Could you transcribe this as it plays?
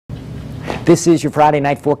This is your Friday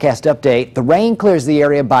night forecast update. The rain clears the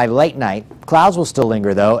area by late night. Clouds will still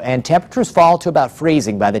linger, though, and temperatures fall to about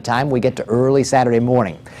freezing by the time we get to early Saturday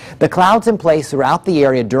morning. The clouds in place throughout the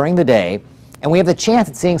area during the day, and we have the chance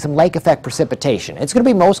at seeing some lake effect precipitation. It's going to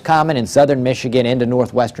be most common in southern Michigan into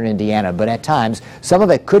northwestern Indiana, but at times some of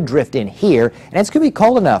it could drift in here, and it's going to be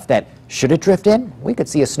cold enough that should it drift in, we could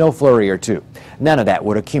see a snow flurry or two. None of that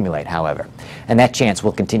would accumulate, however. And that chance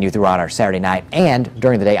will continue throughout our Saturday night and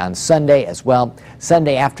during the day on Sunday as well.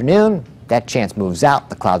 Sunday afternoon, that chance moves out,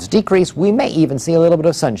 the clouds decrease. We may even see a little bit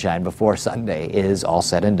of sunshine before Sunday is all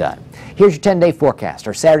said and done. Here's your 10-day forecast.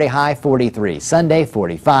 Our Saturday high, 43. Sunday,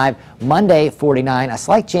 45. Monday, 49. A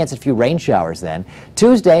slight chance at a few rain showers then.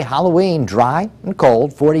 Tuesday, Halloween, dry and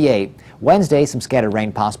cold, 48. Wednesday, some scattered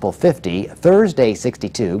rain possible, 50. Thursday,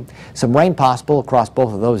 62. Some rain possible across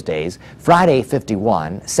both of those days. Friday,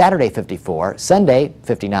 51. Saturday, 54. Sunday,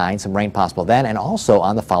 59. Some rain possible then, and also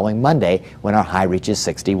on the following Monday when our high reaches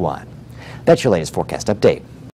 61. That's your latest forecast update.